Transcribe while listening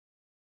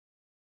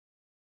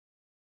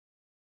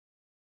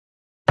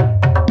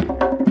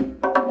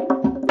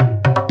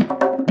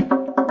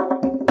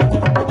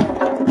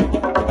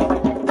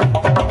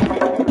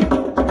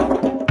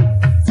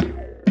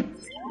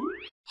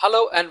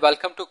and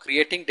welcome to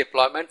Creating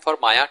Deployment for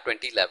Maya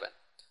 2011.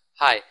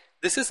 Hi,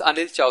 this is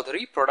Anil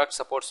Chowdhury, Product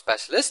Support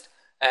Specialist,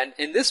 and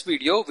in this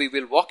video we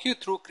will walk you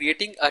through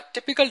creating a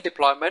typical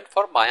deployment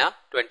for Maya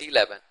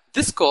 2011.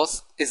 This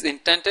course is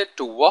intended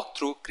to walk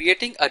through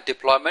creating a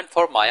deployment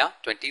for Maya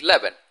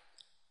 2011.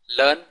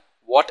 Learn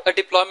what a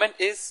deployment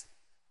is,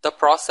 the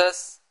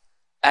process,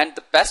 and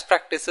the best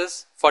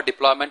practices for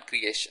deployment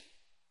creation.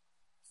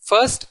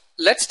 First,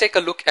 let's take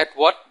a look at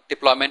what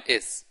deployment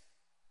is.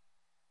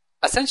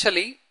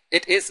 Essentially,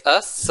 it is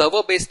a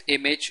server-based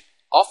image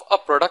of a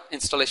product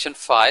installation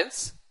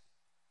files,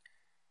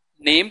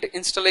 named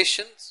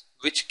installations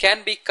which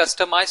can be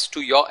customized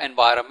to your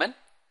environment,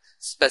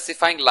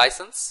 specifying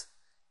license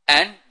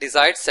and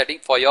desired setting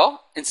for your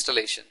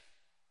installation.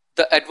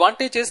 The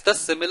advantage is the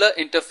similar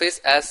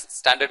interface as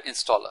standard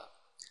installer.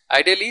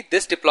 Ideally,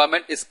 this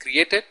deployment is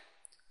created,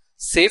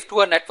 saved to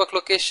a network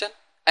location,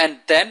 and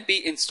then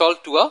be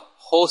installed to a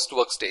host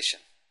workstation.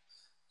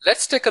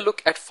 Let's take a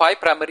look at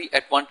 5 primary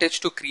advantages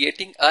to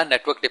creating a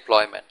network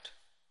deployment.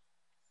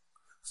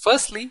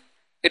 Firstly,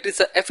 it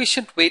is an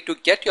efficient way to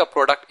get your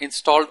product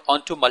installed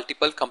onto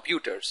multiple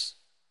computers,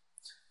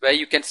 where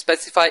you can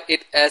specify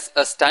it as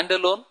a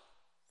standalone,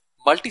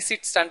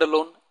 multi-seat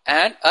standalone,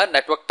 and a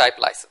network type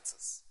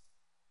licenses.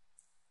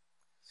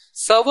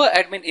 Server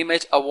admin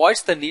image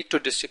avoids the need to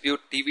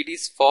distribute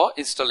DVDs for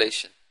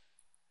installation.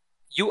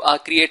 You are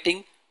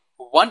creating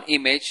one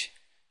image,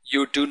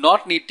 you do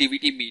not need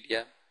DVD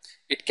media.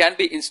 It can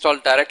be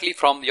installed directly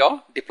from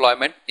your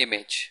deployment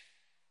image.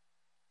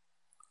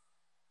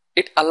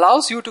 It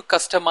allows you to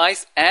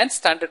customize and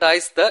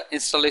standardize the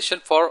installation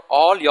for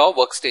all your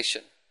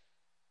workstation.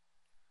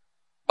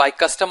 By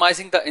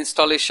customizing the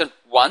installation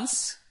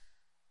once,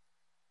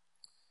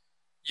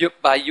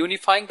 by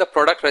unifying the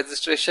product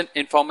registration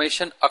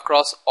information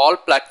across all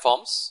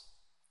platforms,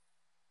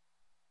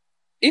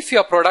 if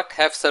your product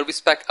have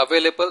service pack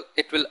available,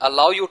 it will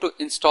allow you to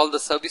install the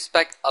service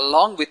pack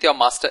along with your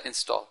master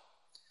install.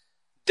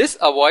 This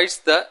avoids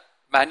the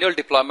manual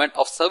deployment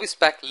of service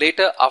pack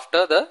later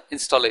after the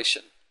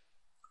installation.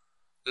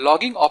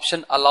 Logging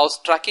option allows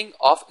tracking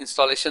of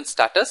installation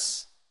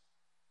status.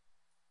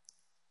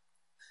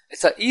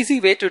 It's an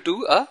easy way to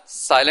do a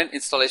silent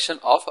installation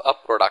of a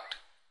product.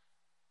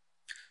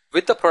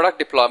 With the product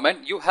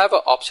deployment, you have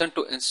an option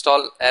to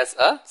install as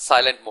a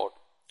silent mode.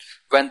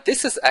 When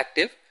this is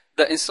active,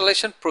 the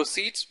installation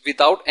proceeds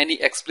without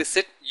any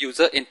explicit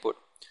user input.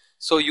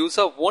 So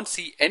user won't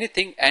see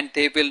anything and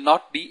they will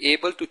not be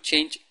able to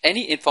change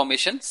any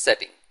information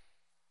setting.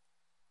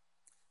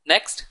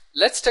 Next,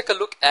 let's take a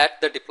look at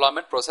the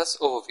deployment process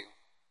overview.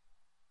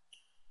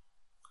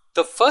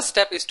 The first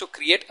step is to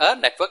create a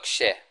network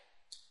share.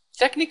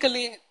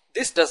 Technically,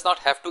 this does not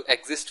have to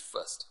exist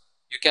first.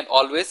 You can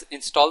always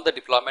install the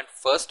deployment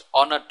first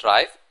on a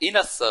drive in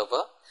a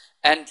server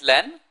and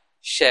then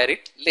share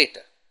it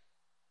later.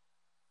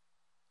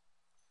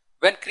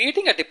 When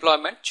creating a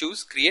deployment,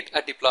 choose Create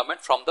a Deployment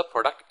from the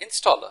product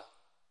installer.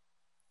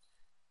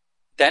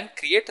 Then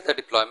create the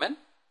deployment.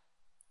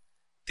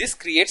 This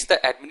creates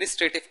the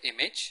administrative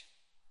image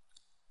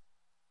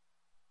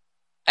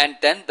and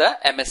then the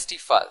MST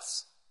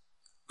files,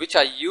 which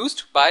are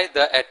used by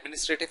the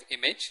administrative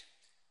image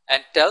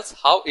and tells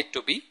how it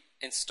to be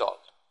installed.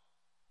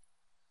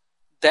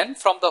 Then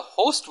from the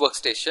host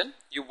workstation,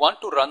 you want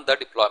to run the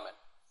deployment.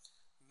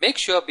 Make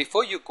sure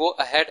before you go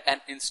ahead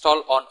and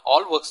install on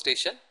all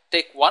workstation,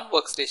 take one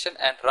workstation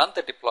and run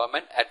the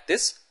deployment at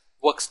this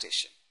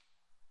workstation.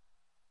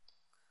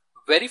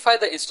 Verify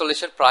the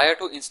installation prior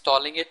to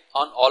installing it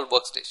on all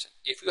workstations.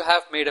 If you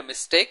have made a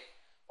mistake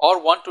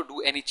or want to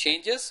do any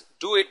changes,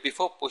 do it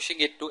before pushing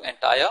it to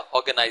entire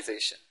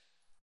organization.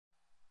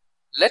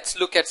 Let's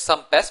look at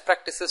some best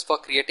practices for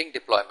creating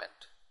deployment.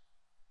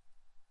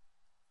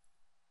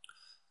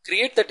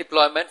 Create the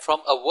deployment from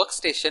a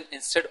workstation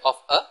instead of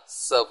a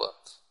server.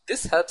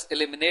 This helps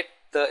eliminate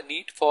the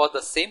need for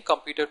the same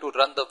computer to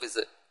run the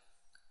visit,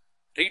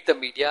 read the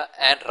media,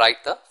 and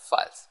write the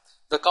files.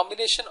 The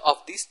combination of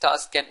these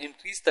tasks can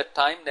increase the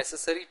time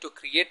necessary to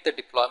create the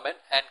deployment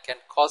and can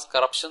cause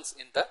corruptions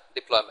in the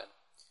deployment.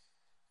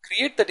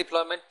 Create the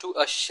deployment to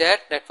a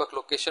shared network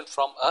location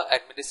from an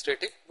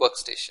administrative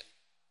workstation.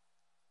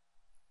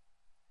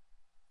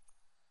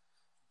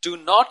 Do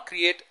not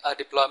create a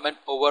deployment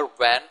over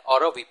WAN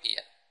or a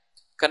VPN.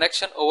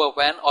 Connection over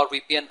WAN or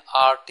VPN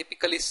are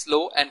typically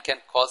slow and can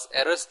cause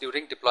errors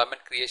during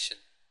deployment creation.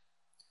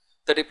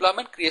 The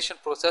deployment creation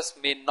process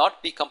may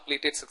not be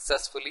completed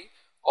successfully,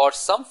 or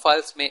some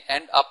files may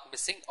end up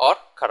missing or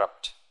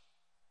corrupt.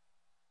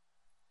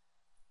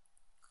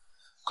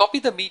 Copy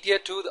the media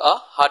to a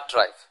hard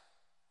drive.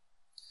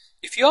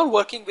 If you are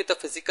working with a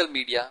physical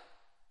media,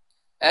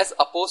 as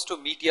opposed to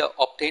media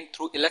obtained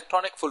through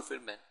electronic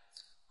fulfillment,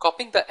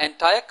 copying the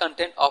entire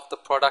content of the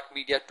product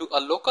media to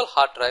a local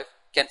hard drive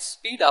can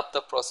speed up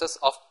the process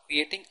of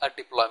creating a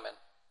deployment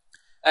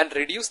and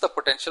reduce the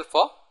potential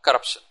for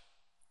corruption.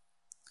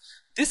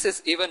 This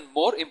is even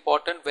more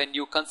important when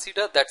you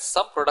consider that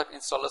some product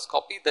installers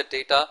copy the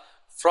data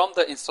from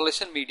the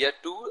installation media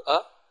to a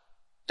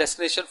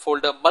destination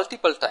folder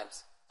multiple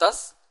times,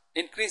 thus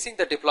increasing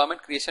the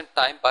deployment creation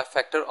time by a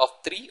factor of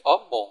 3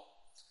 or more.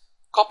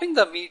 Copying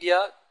the media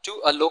to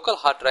a local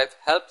hard drive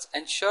helps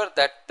ensure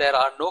that there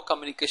are no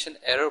communication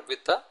error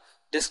with the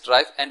disk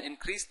drive and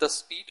increase the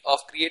speed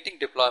of creating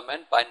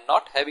deployment by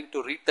not having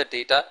to read the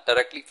data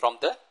directly from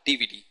the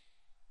DVD.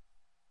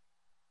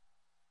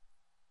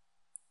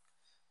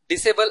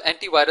 Disable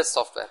antivirus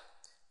software.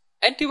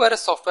 Antivirus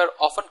software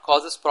often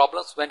causes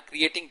problems when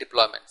creating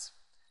deployments.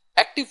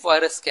 Active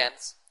virus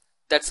scans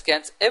that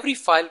scans every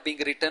file being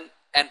written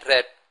and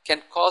read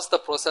can cause the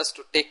process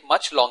to take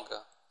much longer.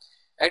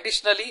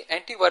 Additionally,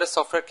 antivirus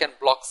software can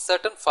block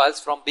certain files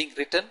from being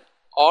written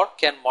or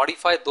can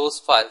modify those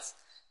files,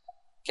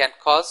 can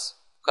cause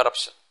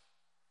corruption.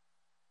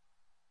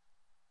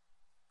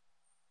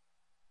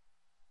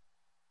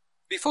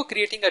 Before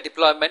creating a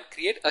deployment,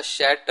 create a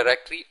shared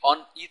directory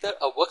on either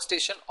a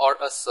workstation or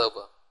a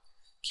server.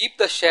 Keep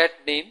the shared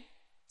name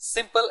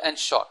simple and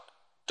short.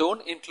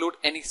 Don't include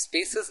any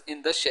spaces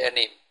in the share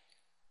name.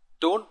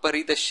 Don't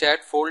bury the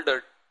shared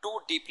folder too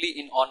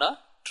deeply on a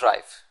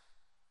drive.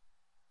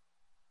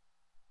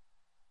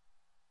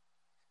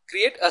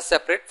 Create a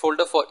separate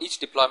folder for each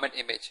deployment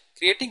image.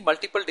 Creating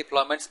multiple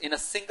deployments in a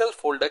single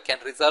folder can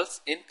result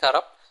in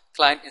corrupt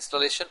client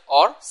installation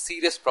or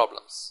serious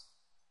problems.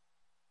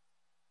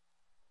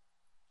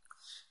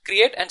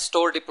 Create and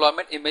store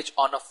deployment image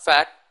on a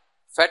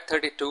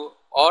FAT32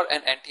 or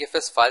an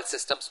NTFS file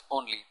systems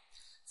only.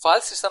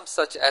 File systems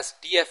such as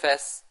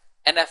DFS,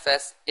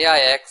 NFS,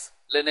 AIX,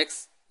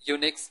 Linux,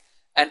 Unix,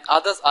 and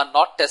others are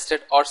not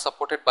tested or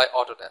supported by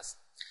Autodesk,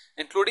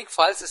 including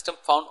file system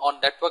found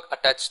on network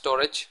attached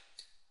storage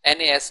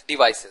NAS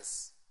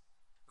devices.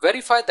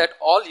 Verify that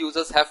all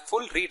users have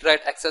full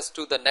read-write access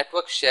to the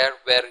network share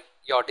where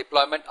your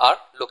deployment are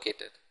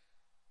located.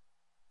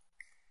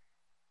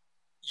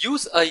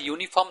 Use a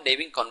uniform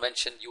naming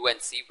convention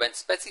UNC when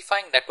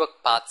specifying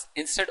network paths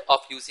instead of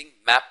using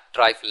map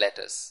drive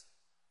letters.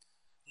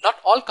 Not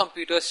all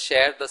computers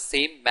share the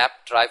same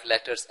map drive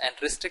letters, and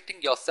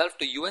restricting yourself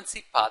to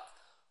UNC path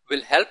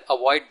will help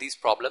avoid these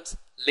problems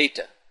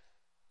later.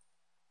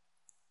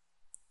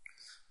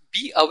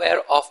 Be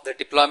aware of the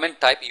deployment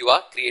type you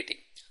are creating.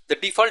 The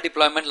default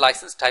deployment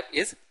license type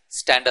is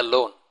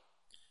standalone,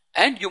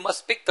 and you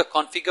must pick the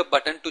configure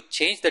button to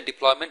change the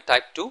deployment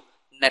type to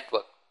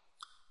network.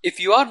 If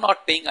you are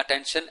not paying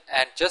attention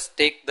and just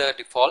take the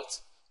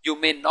defaults, you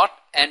may not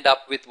end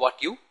up with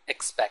what you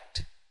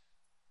expect.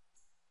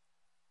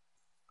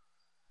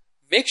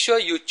 Make sure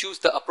you choose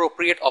the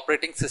appropriate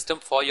operating system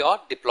for your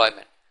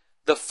deployment.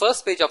 The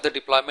first page of the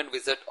deployment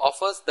wizard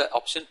offers the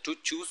option to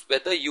choose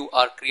whether you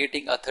are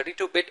creating a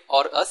 32-bit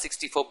or a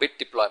 64-bit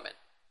deployment.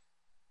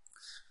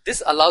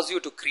 This allows you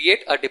to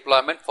create a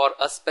deployment for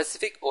a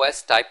specific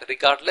OS type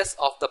regardless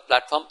of the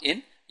platform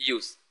in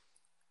use.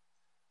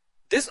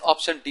 This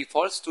option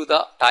defaults to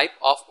the type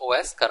of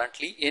OS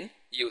currently in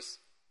use,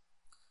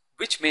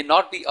 which may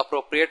not be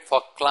appropriate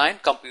for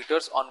client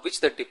computers on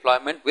which the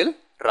deployment will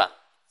run.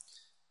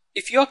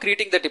 If you are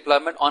creating the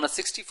deployment on a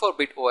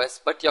 64-bit OS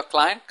but your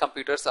client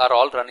computers are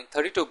all running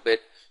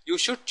 32-bit, you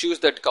should choose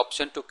the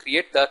option to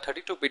create the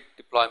 32-bit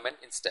deployment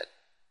instead.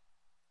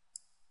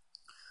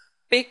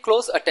 Pay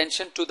close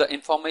attention to the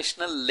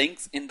informational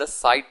links in the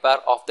sidebar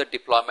of the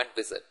deployment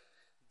wizard.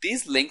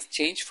 These links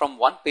change from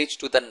one page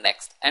to the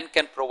next and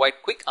can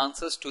provide quick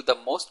answers to the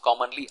most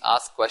commonly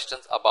asked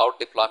questions about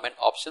deployment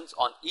options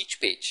on each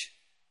page.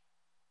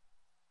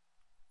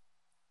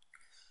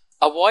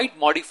 Avoid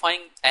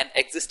modifying an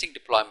existing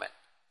deployment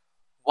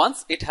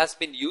once it has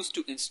been used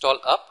to install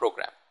a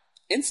program.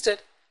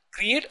 Instead,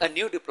 create a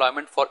new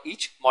deployment for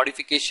each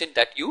modification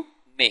that you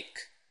make.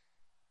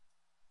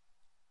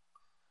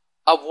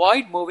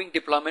 Avoid moving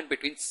deployment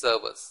between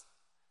servers.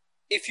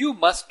 If you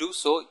must do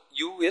so,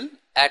 you will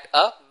at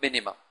a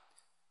minimum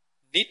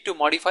need to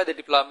modify the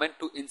deployment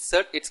to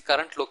insert its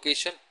current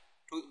location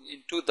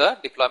into the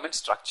deployment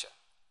structure.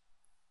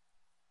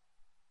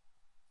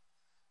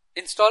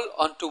 Install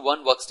onto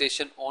one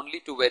workstation only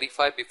to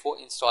verify before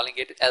installing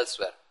it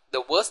elsewhere.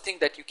 The worst thing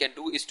that you can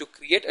do is to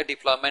create a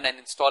deployment and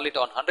install it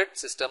on 100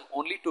 system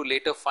only to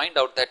later find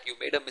out that you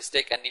made a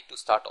mistake and need to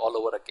start all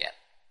over again.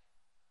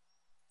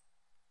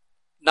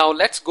 Now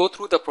let's go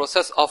through the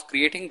process of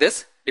creating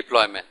this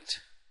deployment.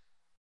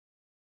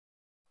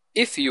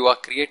 If you are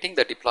creating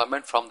the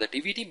deployment from the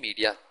DVD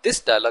media, this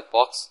dialog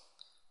box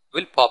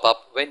will pop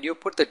up when you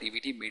put the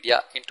DVD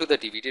media into the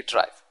DVD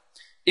drive.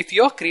 If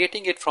you are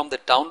creating it from the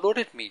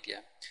downloaded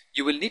media,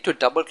 you will need to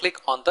double click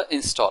on the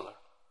installer.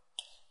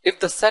 If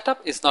the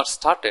setup is not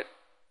started,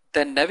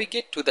 then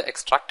navigate to the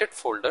extracted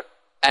folder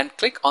and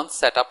click on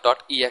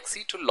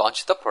setup.exe to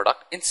launch the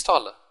product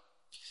installer.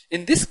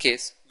 In this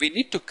case, we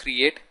need to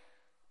create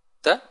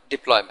the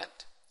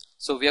deployment.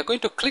 So we are going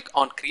to click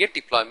on create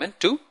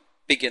deployment to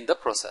begin the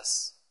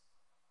process.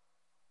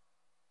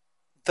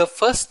 The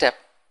first step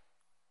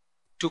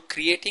to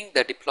creating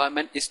the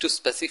deployment is to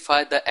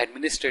specify the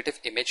administrative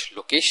image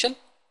location,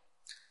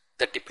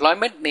 the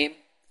deployment name,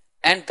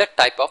 and the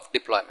type of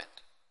deployment.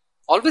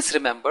 Always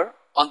remember,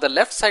 on the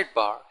left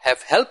sidebar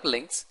have help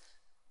links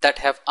that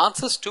have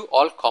answers to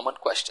all common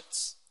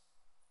questions.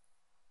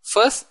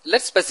 First,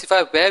 let's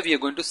specify where we are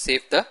going to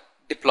save the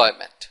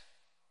deployment.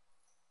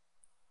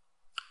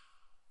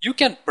 You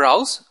can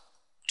browse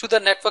to the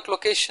network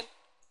location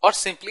or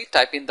simply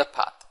type in the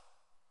path.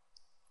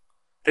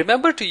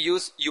 Remember to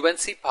use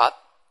UNC path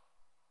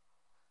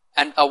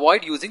and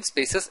avoid using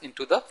spaces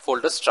into the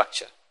folder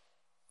structure.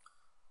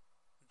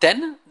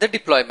 Then the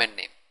deployment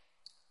name.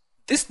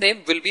 This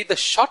name will be the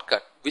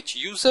shortcut which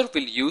user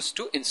will use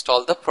to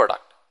install the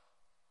product.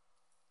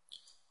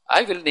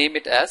 I will name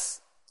it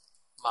as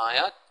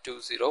Maya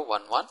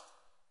 2011.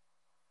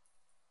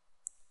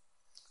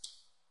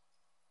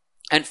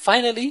 And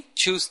finally,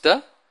 choose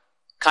the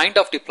kind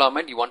of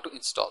deployment you want to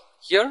install.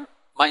 Here,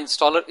 my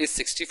installer is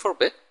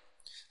 64-bit.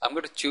 I'm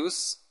going to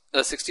choose a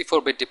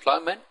 64-bit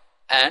deployment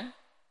and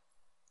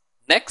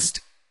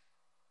next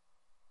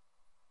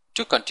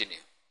to continue.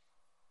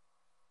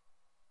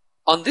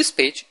 On this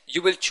page,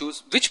 you will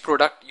choose which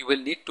product you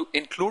will need to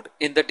include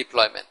in the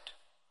deployment.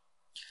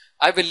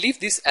 I will leave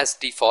this as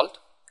default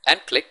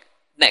and click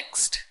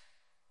Next.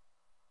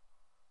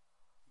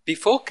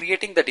 Before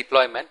creating the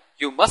deployment,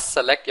 you must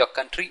select your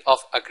country of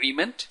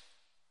agreement,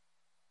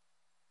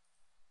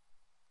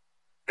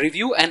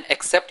 review and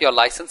accept your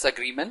license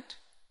agreement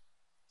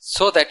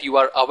so that you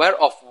are aware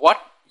of what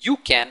you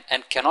can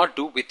and cannot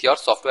do with your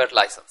software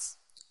license.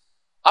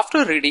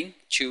 After reading,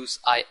 choose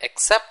I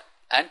accept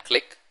and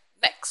click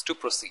Next to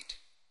proceed.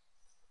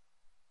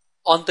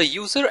 On the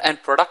user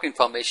and product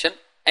information,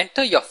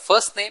 enter your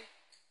first name,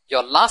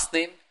 your last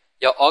name,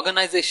 your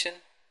organization,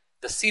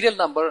 the serial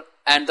number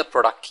and the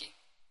product key.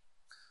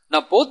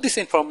 Now both this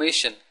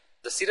information,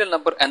 the serial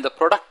number and the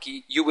product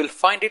key, you will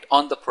find it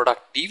on the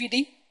product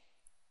DVD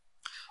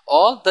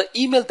or the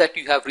email that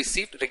you have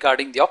received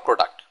regarding your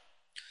product.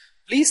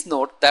 Please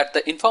note that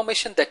the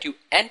information that you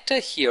enter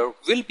here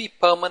will be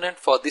permanent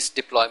for this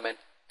deployment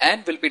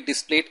and will be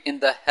displayed in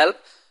the Help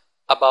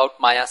About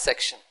Maya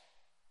section.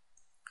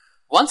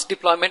 Once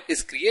deployment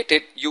is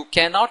created, you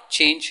cannot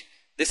change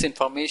this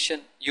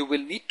information. You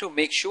will need to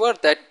make sure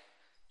that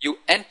you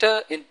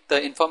enter in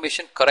the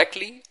information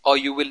correctly or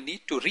you will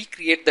need to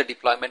recreate the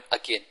deployment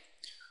again.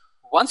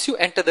 Once you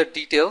enter the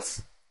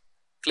details,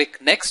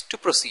 click Next to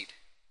proceed.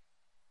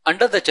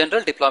 Under the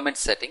general deployment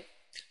setting,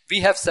 we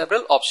have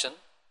several options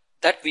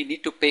that we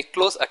need to pay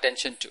close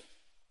attention to.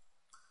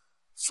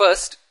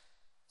 First,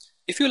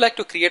 if you like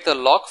to create a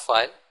log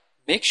file,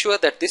 make sure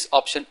that this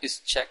option is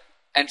checked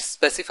and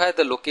specify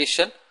the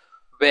location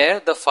where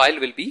the file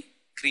will be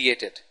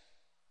created.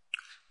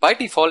 By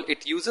default,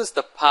 it uses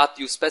the path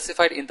you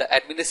specified in the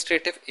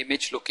administrative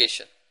image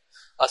location.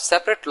 A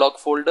separate log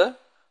folder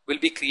will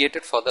be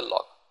created for the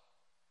log.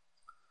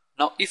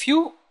 Now, if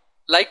you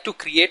like to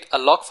create a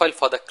log file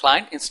for the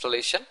client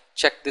installation,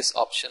 check this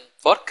option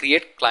for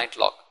Create Client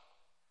Log.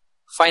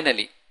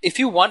 Finally, if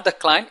you want the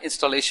client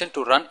installation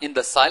to run in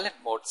the silent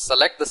mode,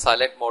 select the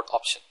silent mode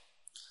option.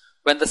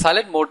 When the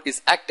silent mode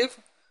is active,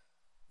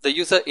 the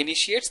user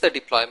initiates the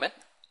deployment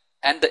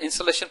and the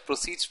installation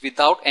proceeds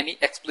without any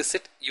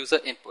explicit user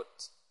input.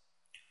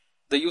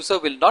 The user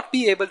will not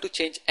be able to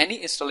change any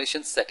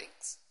installation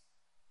settings.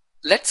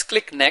 Let's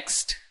click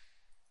Next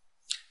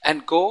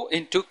and go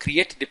into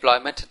Create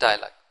Deployment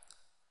dialog.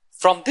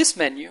 From this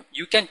menu,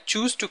 you can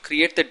choose to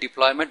create the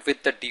deployment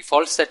with the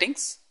default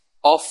settings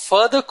or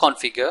further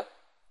configure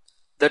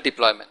the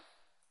deployment.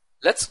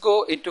 Let's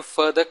go into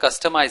further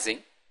customizing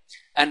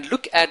and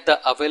look at the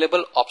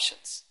available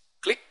options.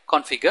 Click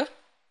Configure.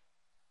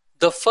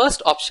 The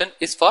first option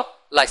is for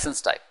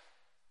license type.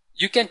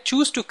 You can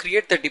choose to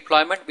create the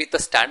deployment with a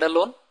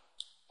standalone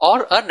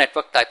or a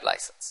network type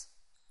license.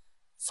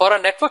 For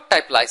a network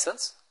type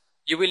license,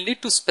 you will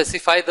need to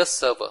specify the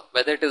server,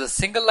 whether it is a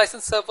single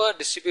license server,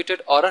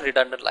 distributed or a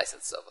redundant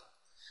license server.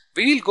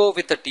 We will go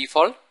with the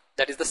default,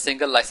 that is the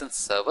single license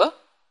server.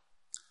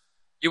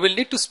 You will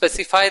need to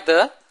specify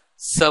the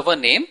server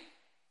name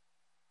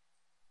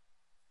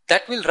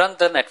that will run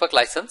the network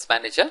license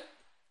manager.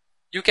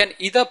 You can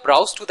either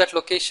browse to that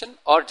location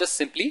or just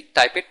simply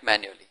type it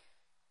manually.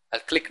 I'll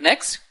click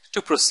Next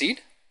to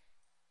proceed.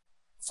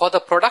 For the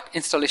product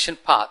installation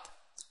path,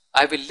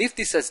 I will leave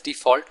this as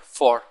default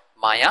for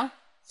Maya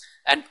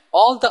and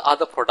all the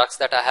other products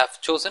that I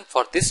have chosen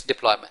for this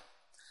deployment.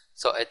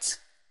 So it's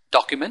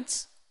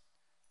Documents,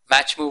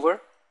 Match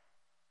Mover,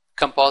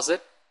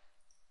 Composite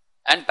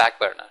and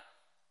Backburner.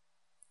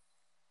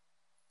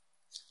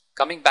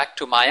 Coming back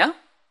to Maya,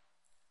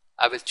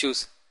 I will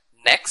choose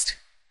Next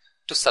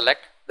to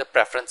select the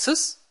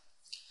preferences.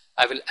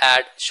 I will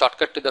add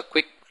shortcut to the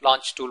quick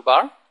launch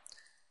toolbar,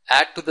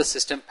 add to the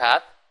system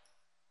path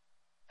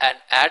and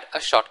add a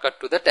shortcut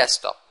to the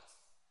desktop.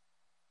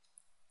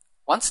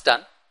 Once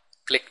done,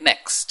 click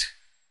Next.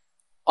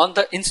 On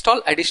the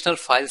Install Additional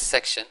Files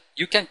section,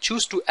 you can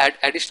choose to add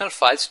additional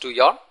files to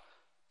your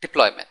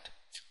deployment.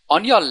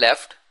 On your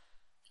left,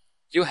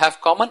 you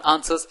have common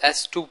answers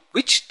as to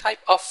which type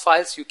of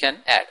files you can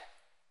add.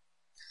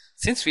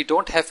 Since we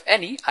don't have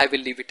any, I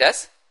will leave it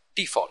as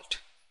default.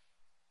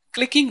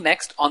 Clicking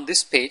Next on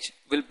this page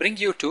will bring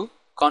you to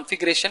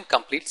Configuration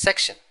Complete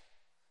section.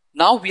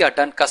 Now we are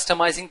done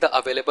customizing the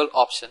available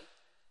option,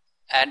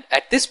 and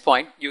at this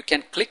point you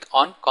can click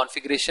on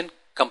Configuration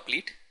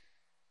Complete.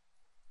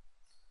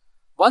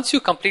 Once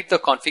you complete the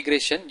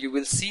configuration, you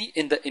will see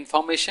in the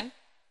information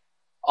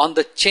on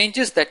the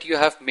changes that you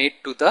have made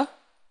to the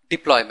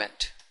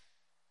deployment.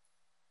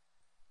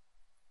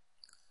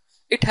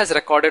 It has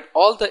recorded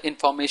all the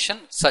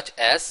information such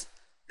as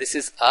this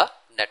is a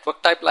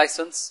network type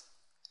license,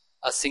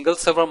 a single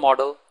server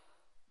model,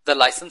 the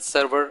license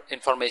server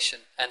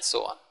information, and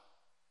so on.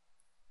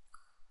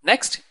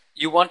 Next,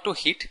 you want to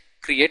hit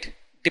Create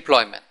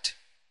Deployment.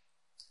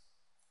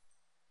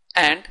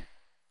 And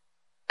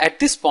at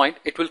this point,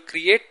 it will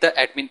create the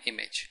admin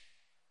image.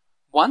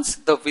 Once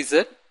the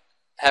wizard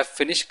have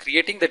finished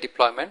creating the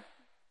deployment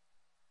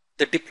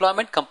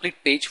complete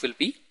page will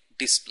be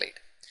displayed.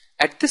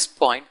 At this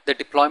point, the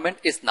deployment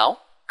is now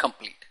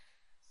complete.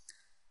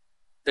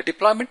 The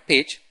deployment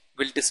page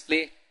will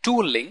display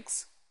two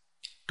links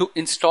to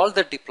install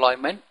the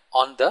deployment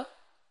on the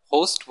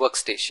host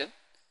workstation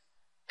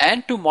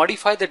and to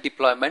modify the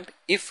deployment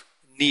if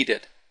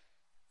needed.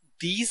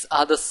 These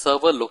are the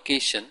server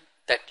location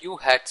that you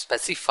had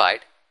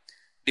specified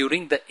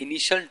during the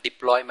initial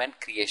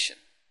deployment creation.